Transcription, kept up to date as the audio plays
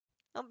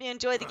Hope you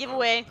enjoyed the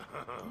giveaway.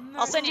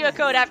 I'll send you a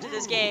code after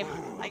this game.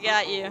 I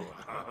got you.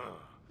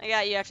 I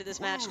got you after this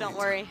match, don't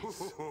worry.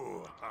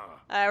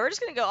 Alright, we're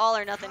just gonna go all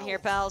or nothing here,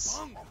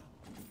 pals.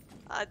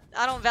 I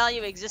don't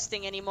value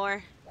existing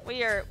anymore.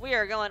 We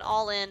are going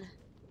all in.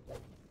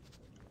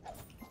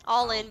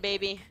 All in,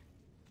 baby.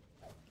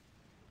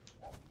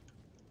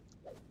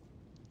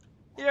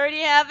 You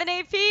already have an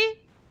AP?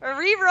 A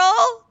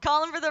reroll?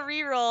 Call him for the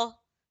reroll.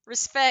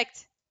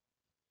 Respect.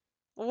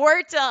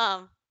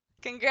 Wartum.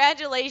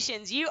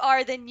 Congratulations. You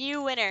are the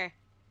new winner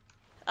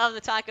of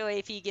the Taco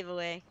AP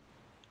giveaway.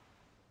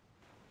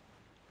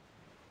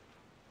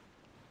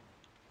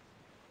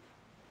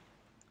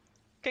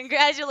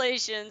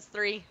 Congratulations,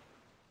 3.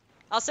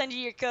 I'll send you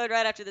your code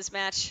right after this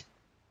match.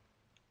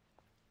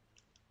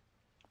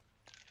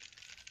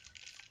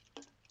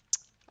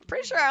 I'm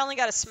pretty sure I only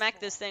got to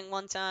smack this thing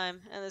one time,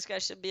 and this guy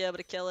should be able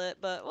to kill it,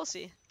 but we'll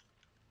see.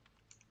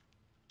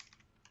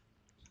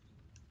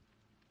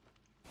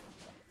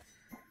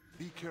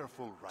 Be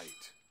careful,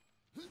 right?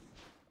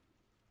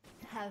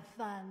 Have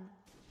fun.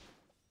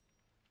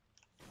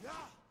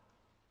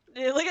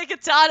 Dude, look at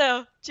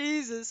Katana.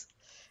 Jesus.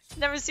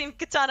 Never seen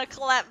Katana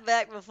clap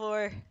back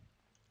before.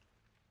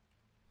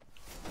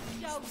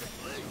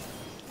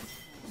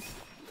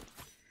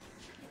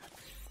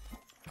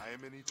 I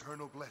am an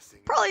eternal blessing.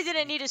 Probably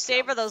didn't need to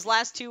save for those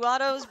last 2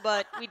 autos,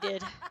 but we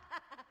did.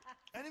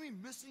 Enemy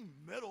missing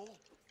middle.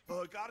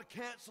 Gotta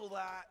cancel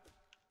that.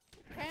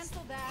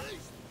 Cancel that.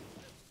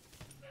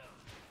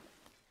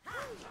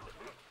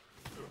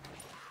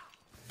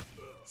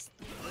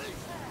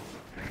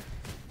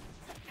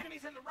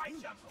 Enemies in the right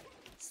jungle.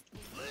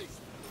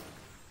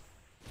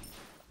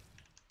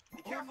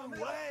 Be careful, On the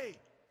middle. way.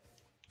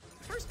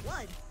 First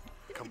blood. Did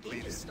the game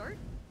Completed. just start?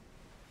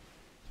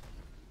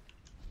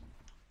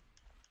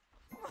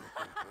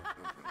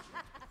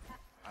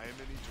 I am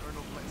an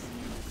eternal blessing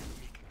in this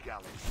weak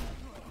galaxy.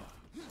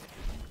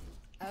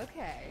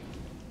 Okay.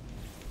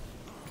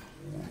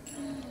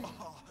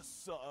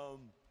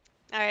 Awesome.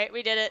 Alright,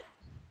 we did it.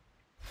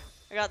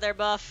 I got their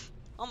buff.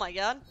 Oh my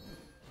god.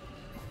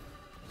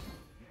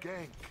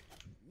 Gank.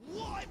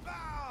 Wipe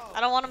out.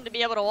 I don't want him to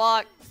be able to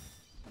walk.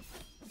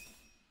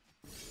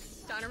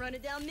 Trying to run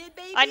it down mid,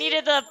 baby. I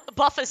needed the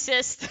buff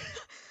assist.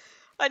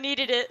 I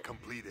needed it.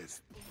 Completed.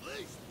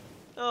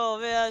 Oh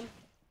man.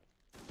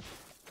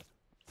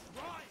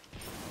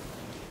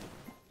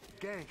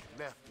 Gank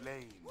left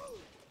lane.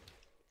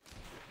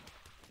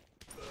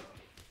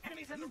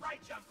 Enemies in the right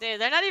jungle.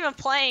 Dude, they're not even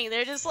playing.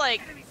 They're just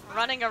like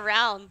running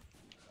around,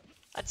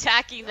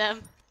 attacking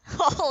them.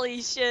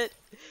 Holy shit.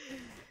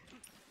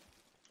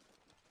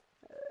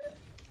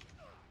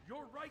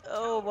 Your right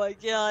Oh my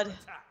god.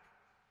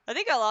 I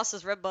think I lost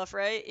his red buff,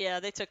 right?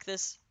 Yeah, they took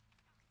this.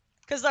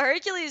 Because the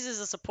Hercules is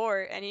a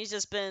support, and he's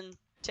just been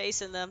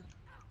chasing them.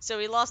 So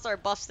we lost our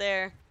buffs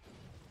there.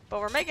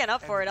 But we're making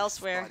up for it Enemy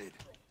elsewhere. spotted.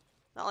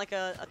 Not like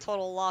a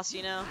total loss,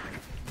 you know?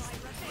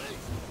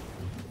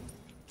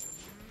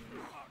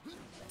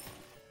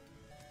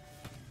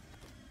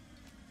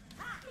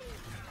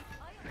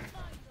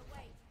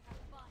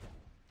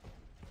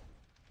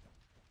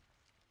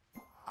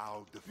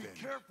 I'll Be defend.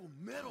 careful,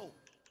 middle.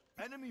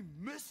 Enemy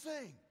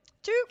missing.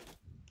 Toop.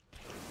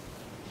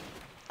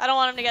 I don't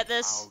want him to get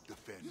this. I'll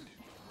defend.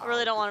 I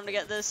really don't want him to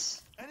get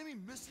this. Enemy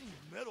missing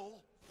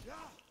middle. Yeah.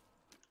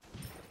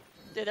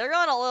 Dude, they're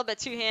going a little bit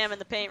too ham in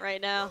the paint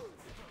right now.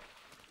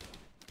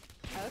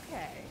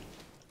 Okay.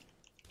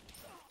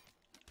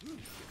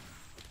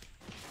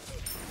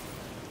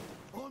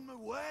 On my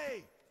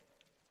way.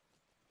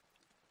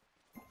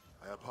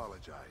 I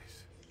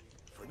apologize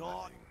for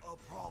Not nothing. a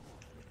problem.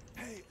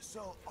 Hey,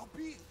 so I'll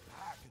be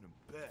back in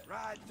a bit.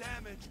 Rad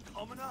damage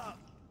coming up.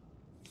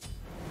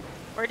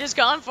 We're just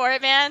going for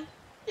it, man.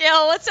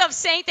 Yo, what's up,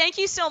 Saint? Thank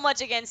you so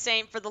much again,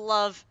 Saint, for the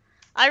love.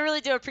 I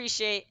really do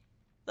appreciate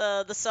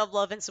the sub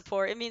love and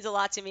support. It means a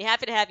lot to me.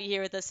 Happy to have you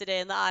here with us today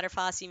in the Otter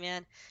Posse,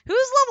 man.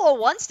 Who's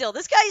level 1 still?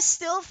 This guy's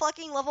still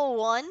fucking level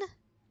 1?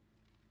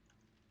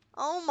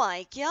 Oh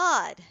my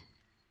god.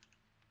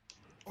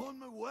 On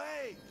my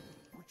way.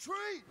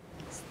 Retreat.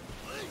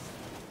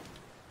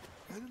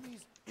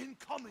 Enemies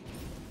incoming.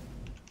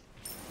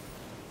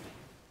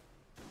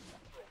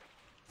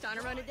 Trying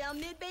to run it down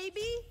mid,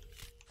 baby.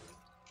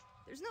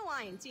 There's no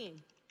I in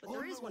team, but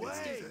there On is the one in way.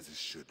 student. As it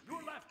should be.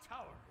 Your left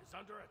tower is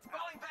under attack.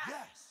 Falling back.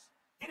 Yes.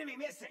 Enemy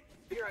missing.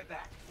 Be right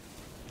back.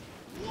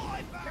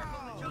 Wipe Careful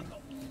in the out.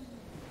 jungle.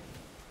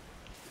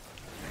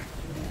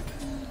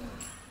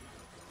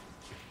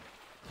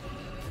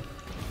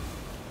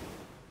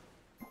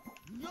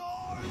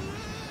 Gnarly.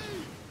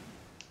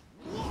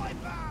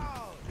 Wipe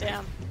out.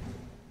 Damn.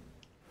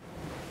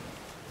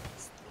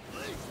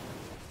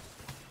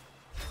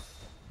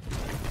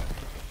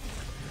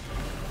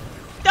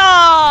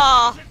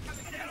 Oh!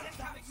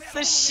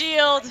 The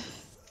shield.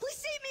 Please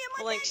save me in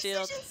my Blink bad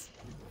shield. decisions.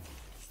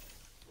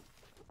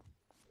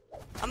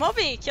 I'm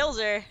hoping he kills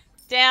her.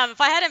 Damn,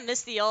 if I hadn't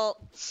missed the ult,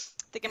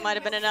 I think it might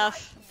have been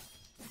enough.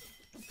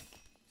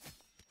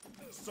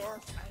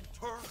 Surf and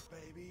turf,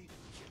 baby.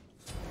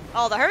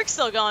 Oh, the Herc's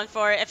still going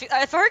for it.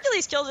 If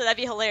Hercules kills it, that'd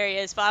be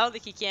hilarious, but I don't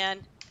think he can.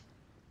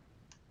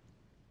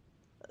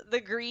 The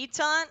greed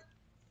taunt?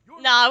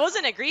 Nah, it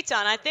wasn't a greed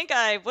taunt. I think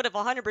I would have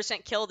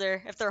 100% killed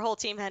her if their whole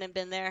team hadn't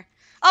been there.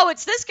 Oh,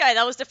 it's this guy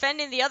that was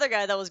defending the other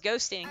guy that was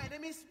ghosting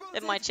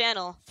in my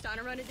channel. Trying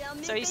to run it down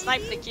mid, So he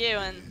sniped the Q,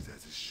 and Is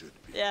as it should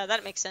be. yeah,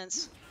 that makes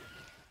sense.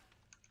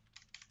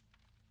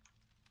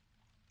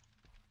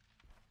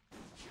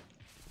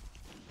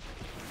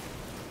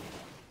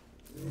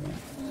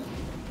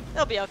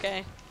 They'll be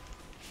okay.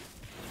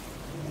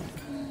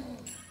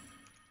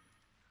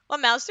 What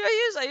mouse do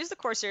I use? I use the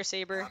Corsair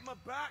Saber. Have my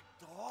back,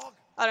 dog.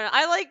 I don't know.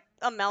 I like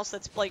a mouse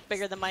that's like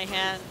bigger than my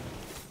hand.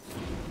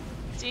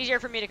 It's easier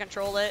for me to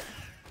control it.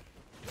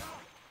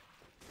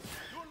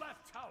 Your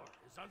left tower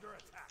is under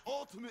attack.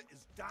 Ultimate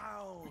is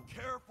down. Be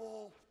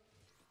careful.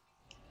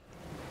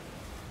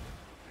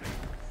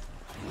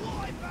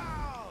 Wipe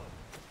out.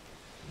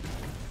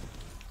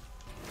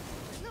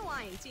 There's no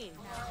I in team.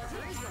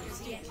 There is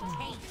one team.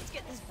 Let's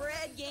get this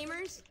bread,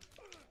 gamers.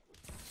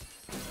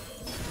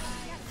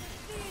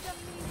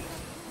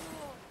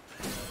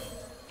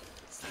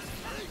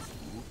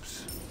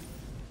 Oops.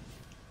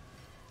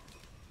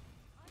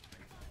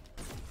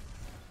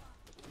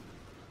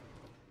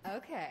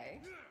 Okay.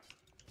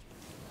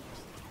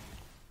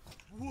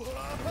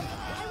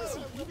 Why was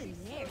he even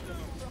there?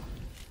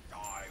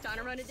 Trying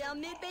to run it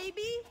down mid,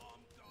 baby.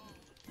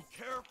 Be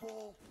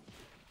careful.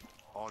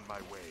 On my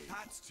way.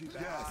 That's too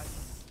bad.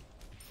 Yes.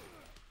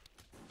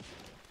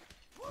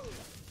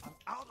 I'm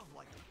out of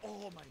like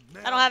all my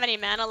mana. I don't have any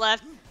mana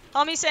left.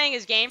 Homie saying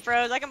his game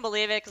froze. I can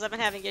believe it because I've been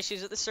having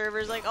issues with the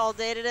servers like all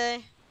day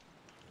today.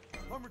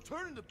 I'm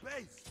returning to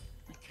base.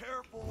 Be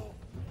careful.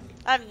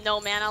 I have no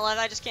mana left.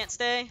 I just can't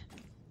stay.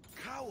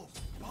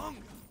 Cowabunga.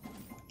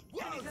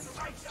 Enemies in the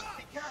right jump.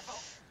 Be careful.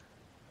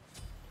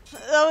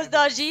 That was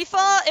Daji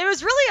fault. It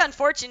was really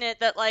unfortunate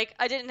that like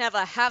I didn't have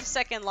a half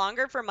second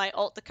longer for my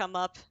ult to come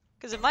up.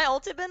 Because if my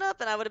ult had been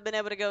up and I would have been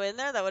able to go in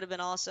there, that would have been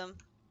awesome.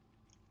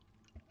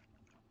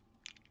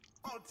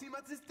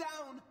 Ultimate is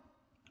down.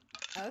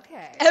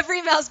 Okay.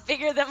 Every mouse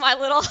bigger than my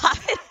little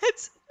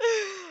eyes.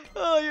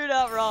 Oh, you're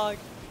not wrong.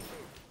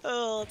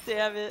 Oh,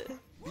 damn it.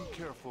 Be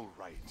careful,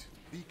 right.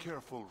 Be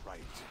careful, right.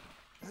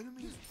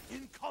 Enemies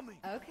incoming.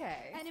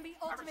 Okay. Enemy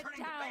I'm ultimate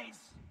returning to down. base.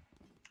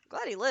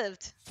 Glad he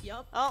lived.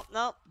 Yup. Oh,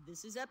 no.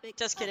 This is epic.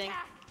 Just kidding.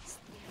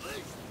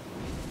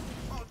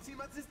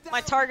 Ultimate is down.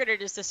 My targeter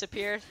just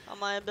disappeared on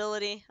my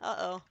ability.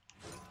 Uh-oh.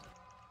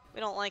 We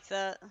don't like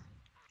that.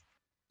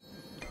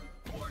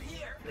 Or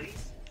here,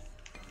 please.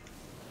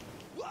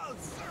 Whoa,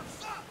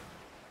 surf's up.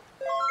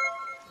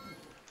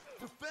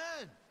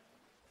 Defend.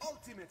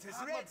 Ultimate is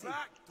Have ready. my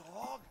back,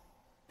 dog.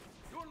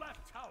 Your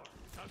left tower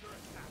is under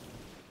attack.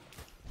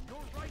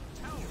 Your right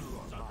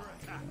tower is under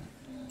attack.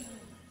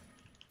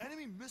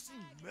 Enemy missing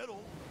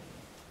middle.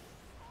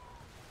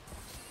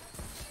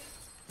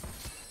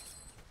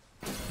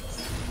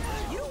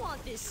 You don't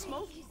want this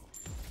smoke.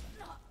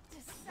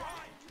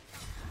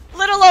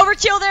 Little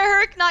overkill there,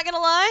 Herc, not gonna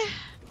lie.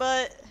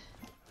 But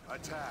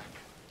Attack.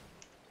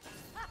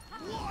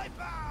 Wipe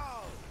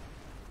out.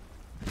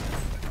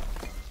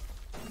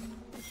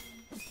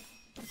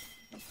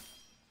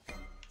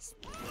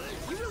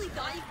 You really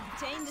thought you could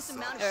contain this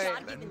amount of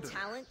Alright. God-given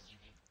talent?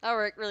 that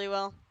worked really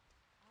well.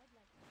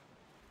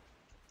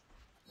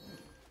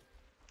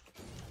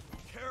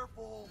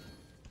 Careful.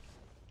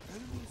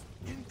 Enemies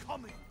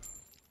incoming.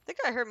 I think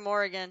I heard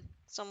Morrigan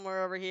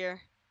somewhere over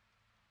here.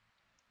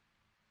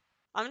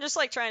 I'm just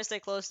like trying to stay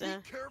close to Be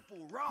him. careful,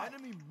 right?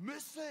 Enemy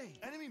missing.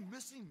 Enemy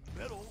missing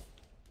middle.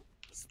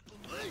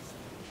 Split.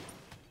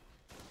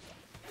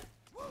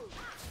 Woo.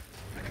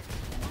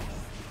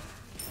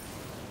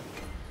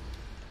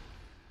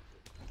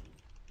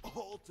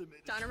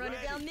 Ultimate. Trying to is run it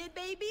ready. down mid,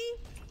 baby.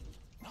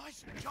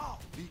 Nice job.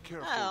 Be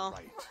careful, Oh.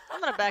 right.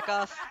 I'm gonna back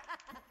off.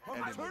 I'm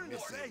Enemy returning to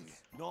missing.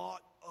 base.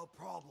 Not a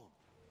problem.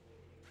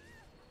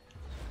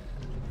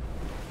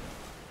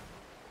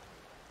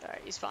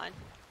 Alright, he's fine.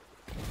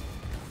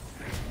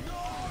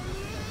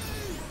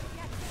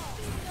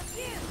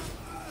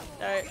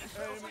 Alright.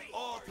 Enemy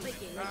ultimate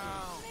Licking, down.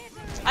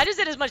 I just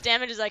did as much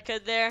damage as I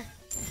could there.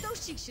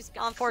 Those cheeks just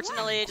got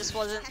Unfortunately, it clapped. just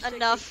wasn't Hashtag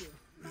enough. thank you.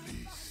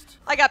 Released.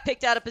 I got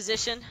picked out of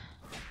position.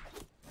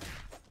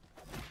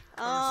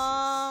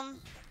 Your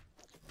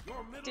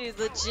middle Dude,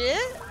 tower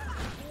legit?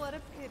 What a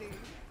pity.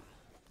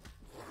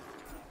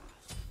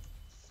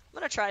 I'm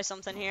gonna try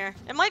something here.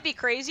 It might be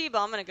crazy,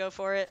 but I'm gonna go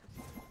for it.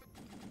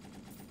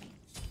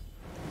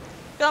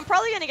 But I'm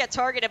probably gonna get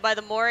targeted by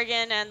the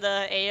Morrigan and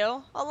the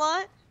AO a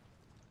lot.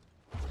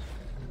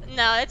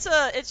 No,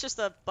 it's just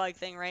a bug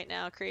thing right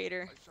now,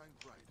 creator. I shine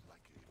bright like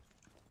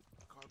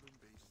a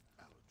carbon-based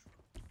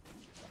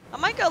allotrope. I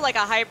might go like a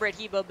hybrid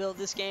Hebo build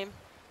this game.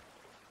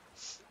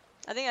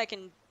 I think I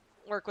can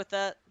work with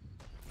that.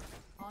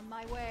 On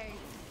my way.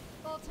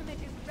 Ultimate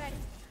is ready.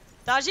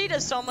 Daji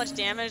does so much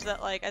damage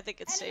that like I think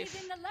it's Enemies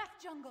safe. in the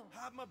left jungle.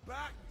 Have my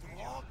back,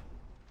 dog.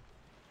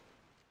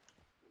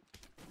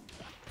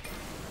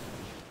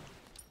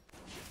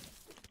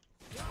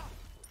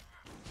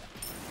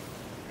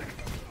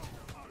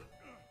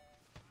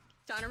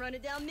 Trying to run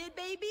it down mid,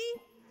 baby?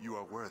 You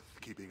are worth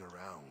keeping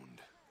around.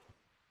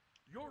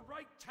 Your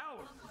right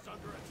tower is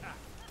under attack.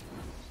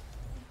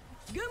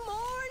 Good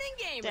morning,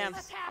 gamers. Damn.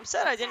 I'm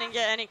sad I didn't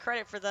get any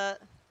credit for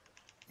that.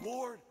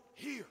 Ward,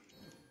 here.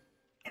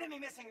 Enemy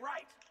missing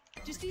right.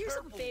 Just do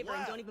yourself a Careful, favor and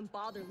left. don't even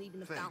bother leaving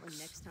the fountain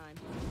Thanks. next time.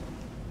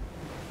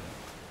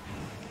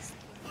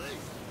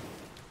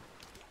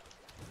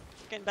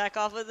 Getting back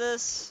off of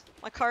this.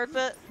 My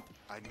carpet.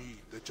 I need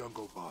the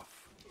jungle buff.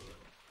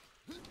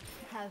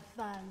 Have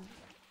fun.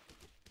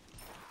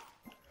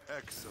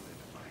 Excellent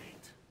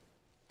fight.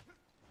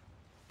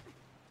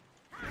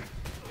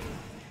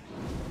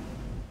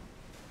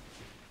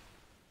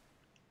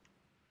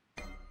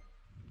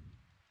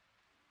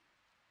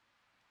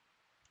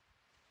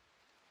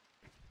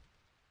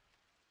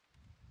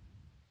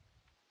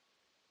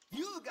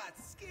 You got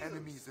skills.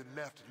 Enemies in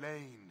left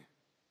lane.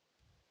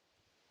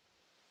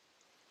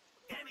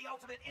 Enemy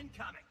ultimate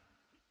incoming.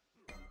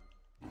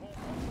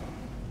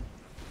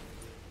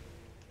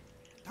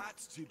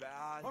 That's too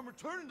bad. I'm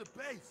returning to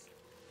base.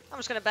 I'm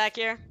just gonna back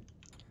here.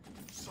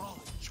 Solid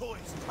choice.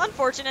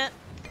 Unfortunate.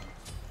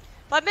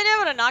 If I've been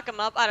able to knock him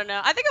up, I don't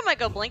know. I think I might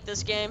go blink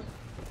this game.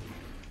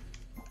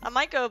 I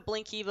might go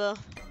blink Hebo.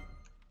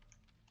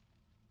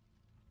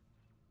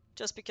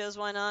 Just because,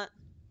 why not?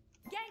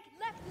 Gank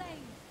left lane.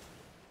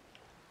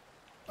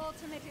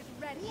 Ultimate is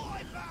ready.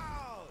 Wipe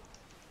out.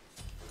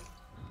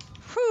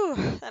 Whew,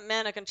 that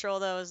mana control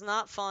though is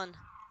not fun.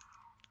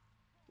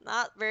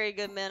 Not very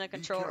good mana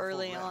control careful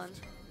early left. on.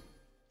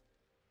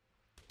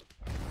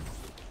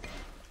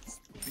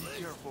 Be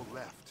careful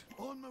left.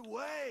 On my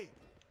way.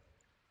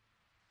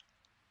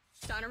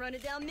 Trying to run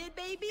it down mid,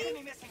 baby?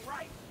 Enemy missing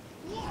right.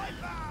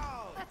 Wipe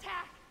out.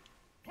 Attack.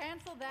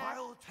 Cancel that.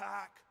 I'll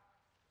attack.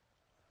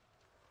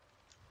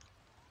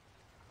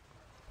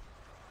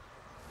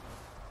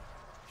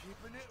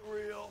 Keeping it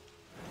real.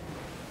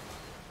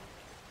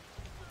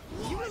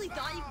 You really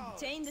thought you could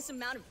contain this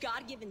amount of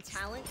God-given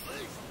talent?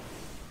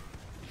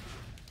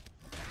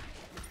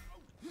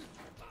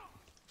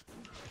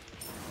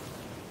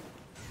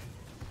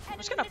 I'm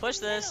just gonna push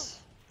this.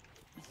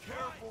 Be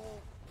careful.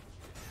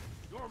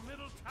 Your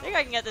middle I tower. think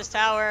I can get this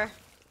tower.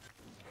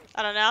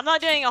 I don't know. I'm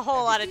not doing a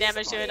whole lot of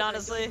damage to it, Don't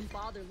honestly. even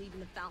bother leaving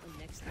the fountain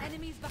next time.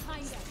 Enemies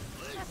behind us.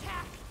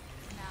 Attack.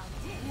 Now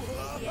this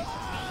will be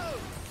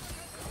entertaining.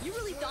 You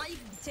really thought you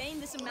could contain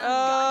this amount of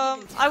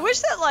God-given talent? I wish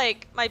that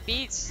like my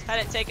beats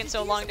hadn't taken Just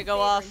so do long yourself to a go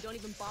favor off. and don't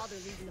even bother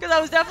leaving the Because I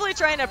was fountain. definitely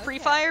trying to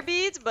pre-fire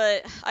beads,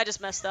 but I just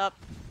messed up.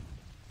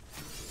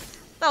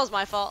 That was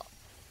my fault.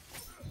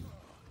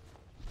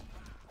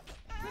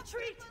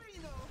 Retreat.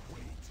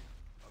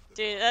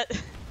 Dude,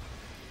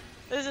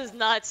 this is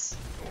nuts.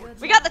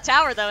 We got the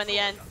tower though in the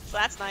end, so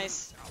that's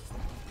nice.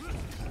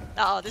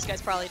 Oh, this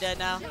guy's probably dead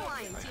now. No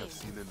lying team.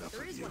 Seen enough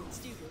There of is you. one that's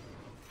stupid.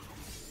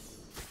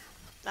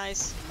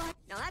 Nice.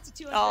 Now that's a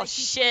 200 Oh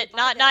IQ shit, I've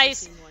not ever nice.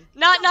 seen one.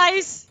 Not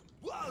nice.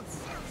 Whoa,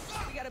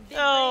 We got a big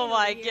Oh brain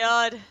my over here.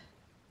 god.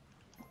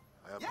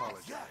 I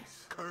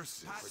apologize.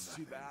 Curses That's for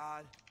too nothing.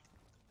 bad.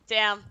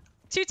 Damn.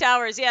 2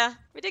 towers, yeah.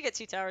 We did get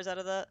 2 towers out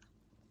of that.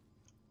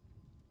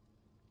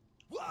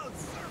 Whoa,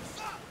 surf's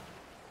up.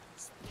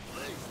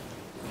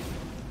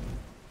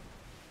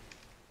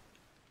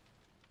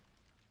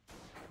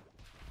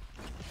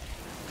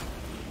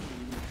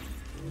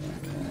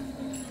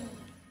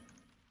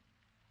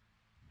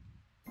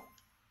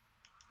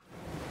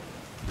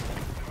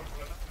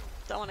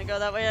 Don't want to go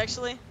that way,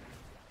 actually.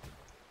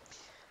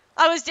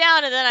 I was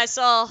down, and then I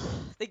saw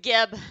the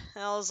Geb,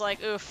 and I was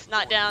like, oof,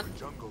 not down.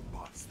 Jungle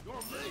boss. Your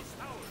middle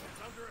tower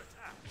is under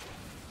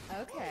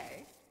attack.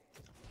 Okay.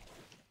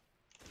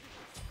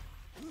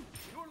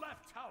 Your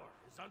left tower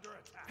is under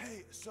attack.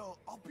 Hey, so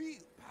I'll be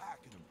back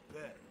in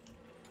a bit.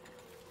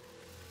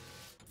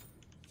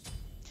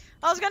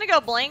 I was gonna go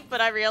blink, but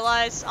I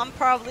realized I'm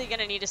probably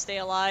gonna need to stay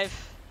alive.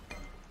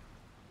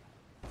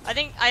 I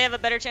think I have a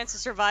better chance of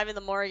surviving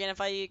the Morrigan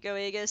if I go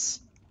Aegis.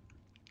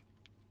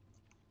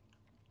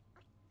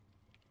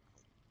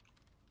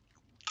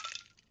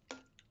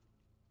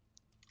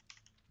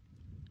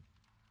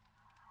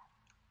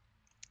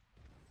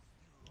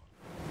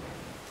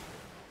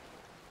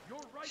 Your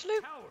right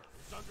Sloop. tower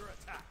is under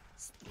attack.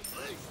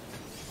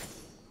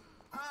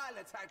 I'll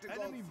attack the gold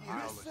Enemy fury.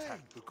 I'll missing.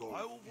 attack the gold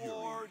I will fury.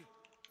 ward.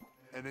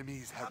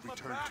 Enemies have Have my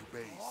returned back, to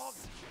base. dog.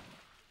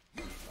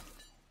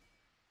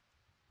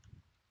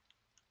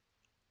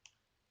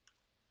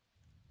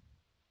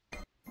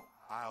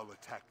 I'll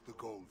attack the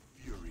gold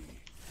fury.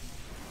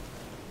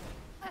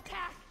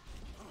 Attack.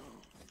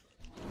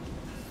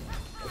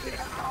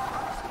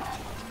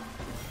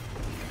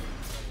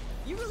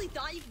 You really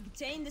thought you could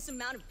contain this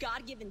amount of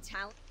God-given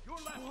talent? Your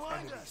left Behind tower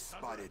Enemy us. is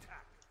under spotted.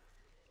 attack.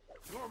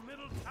 Your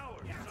middle tower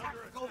is Attack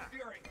under the gold attack.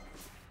 fury.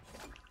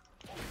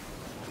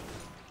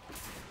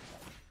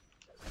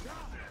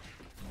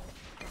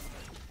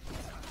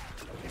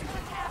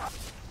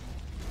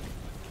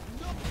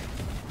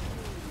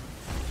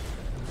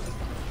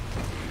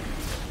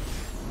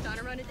 Trying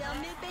to run it down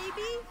mid,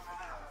 baby?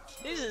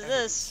 Whose is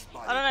this?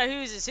 I don't know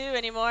whose is who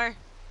anymore.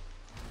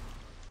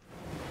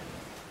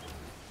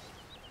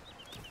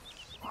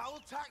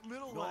 attack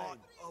middle lane.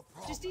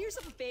 Just do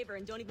yourself a favor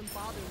and don't even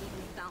bother leaving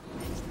the fountain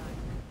next time.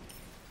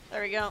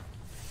 There we go.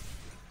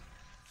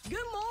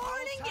 Good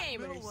morning,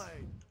 Middle gamers!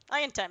 lane.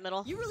 I can tap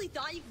middle. You really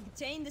thought you could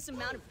contain this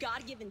amount of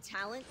God-given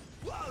talent?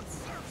 Whoa,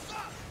 surf's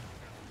up.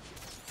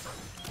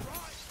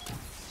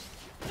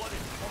 What is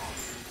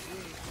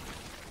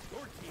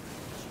your team has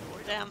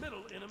destroyed Damn. a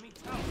middle enemy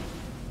tower.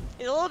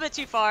 He's a little bit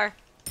too far.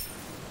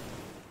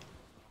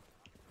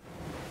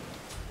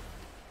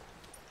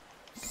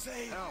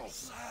 Save Help.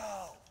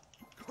 yourself.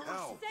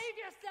 Help. Save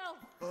yourself!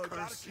 Gotta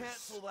Curses.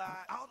 cancel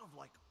that. Out of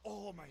like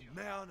all my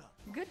mana.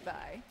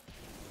 Goodbye.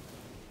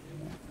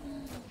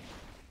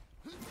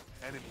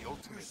 Enemy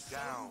ultimate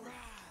down.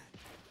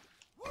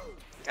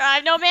 I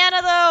have no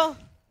mana though.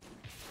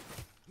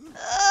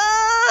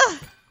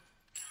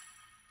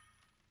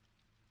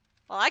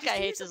 Well, that guy Just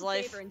do hates his yourself a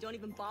life. favor and don't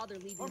even bother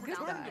leaving the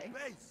Return fountain. to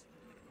base.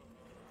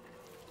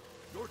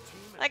 Your team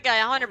has That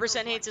guy destroyed 100%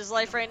 a hates right his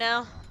life right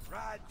now.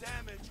 Ride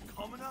damage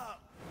coming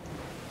up.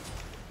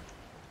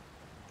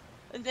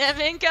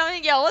 Damn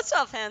incoming. Yo, what's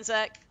up,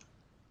 Hansak?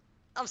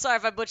 I'm sorry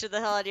if I butchered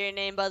the hell out of your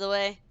name, by the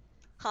way.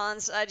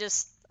 Hans, I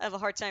have a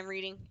hard time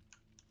reading.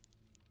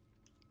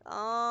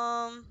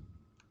 Yeah,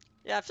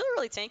 I feel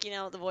really tanky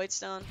now with the Void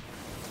Stone.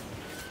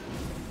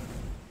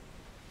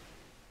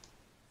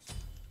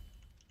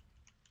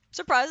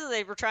 Surprised that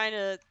they were trying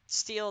to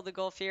steal the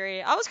Gold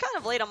Fury. I was kind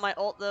of late on my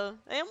ult, though.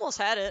 They almost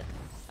had it,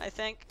 I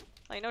think.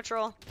 Like, no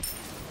troll.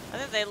 I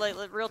think they,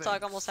 like, real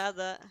talk almost had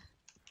that.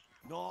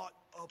 Not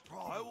a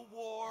problem. I will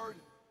ward.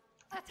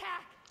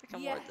 Attack! I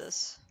can yes. ward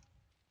this.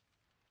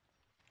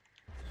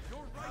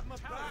 Your right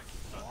tower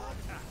is under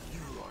attack.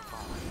 You are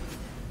mine.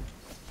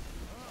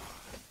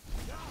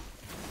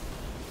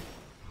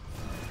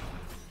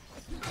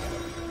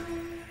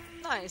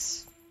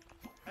 Nice.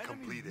 Enemy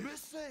Completed.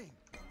 missing.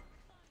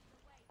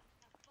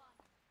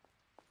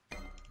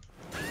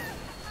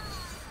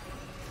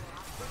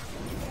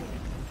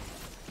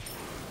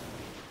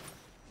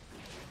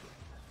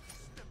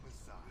 Step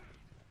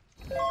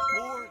aside.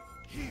 Ward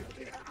here.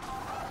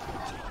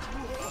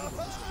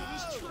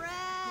 It's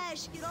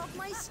trash! Get off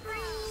my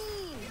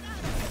screen!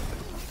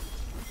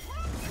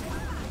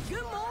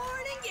 Good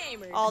morning,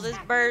 gamers! All this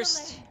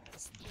burst.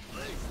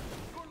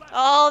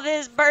 All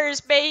this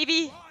burst,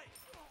 baby.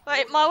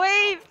 Wait, my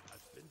wave.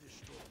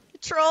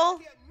 Troll.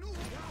 Be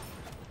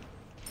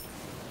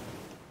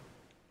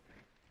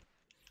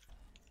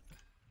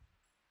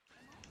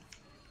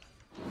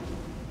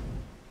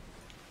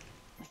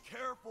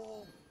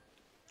careful.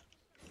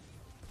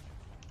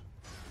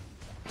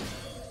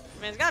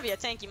 Man, it's gotta be a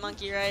tanky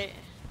monkey, right?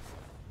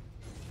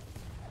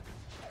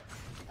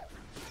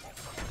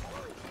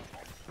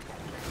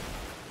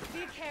 Be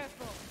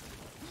careful.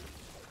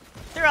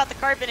 Threw out the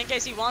carpet in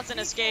case he wants an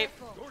escape.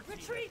 Careful.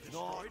 Retreat!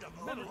 Not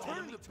a middle return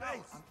enemy to tower.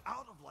 base. I'm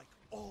out of like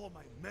all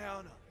my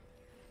mana.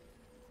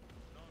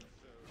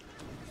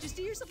 Just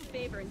do yourself a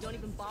favor and don't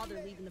even bother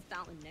leaving the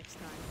fountain next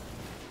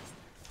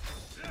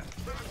time.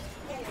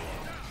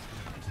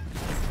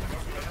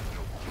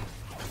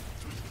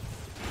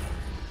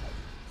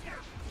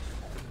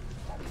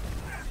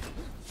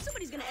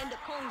 Somebody's gonna end up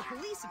calling the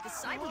police if the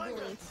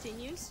cyberbullying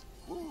continues.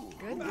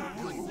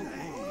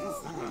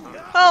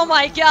 Oh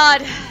my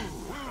god.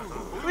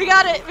 We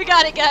got it. We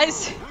got it,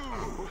 guys.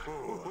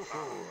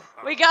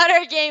 We got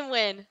our game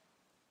win.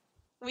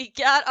 We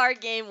got our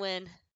game win.